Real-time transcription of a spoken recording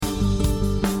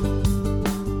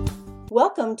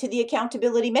Welcome to the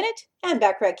Accountability Minute. Ann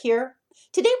Bachrach here.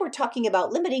 Today we're talking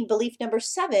about limiting belief number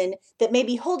 7 that may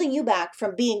be holding you back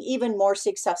from being even more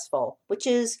successful, which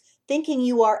is thinking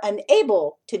you are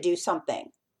unable to do something.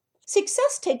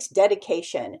 Success takes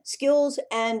dedication, skills,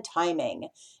 and timing.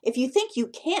 If you think you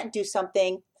can't do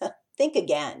something, think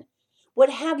again. What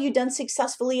have you done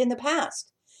successfully in the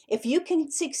past? If you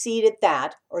can succeed at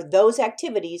that or those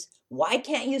activities, why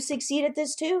can't you succeed at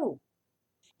this too?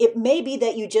 It may be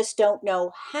that you just don't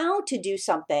know how to do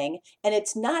something, and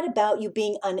it's not about you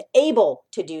being unable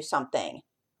to do something.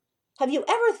 Have you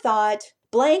ever thought,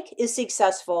 blank is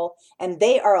successful and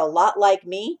they are a lot like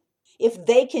me? If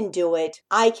they can do it,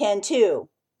 I can too.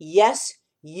 Yes,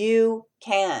 you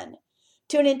can.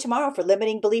 Tune in tomorrow for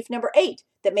limiting belief number 8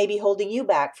 that may be holding you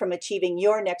back from achieving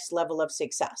your next level of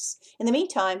success. In the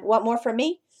meantime, want more from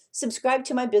me? Subscribe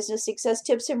to my business success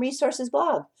tips and resources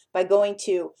blog by going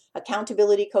to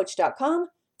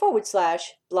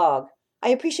accountabilitycoach.com/blog. I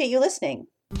appreciate you listening.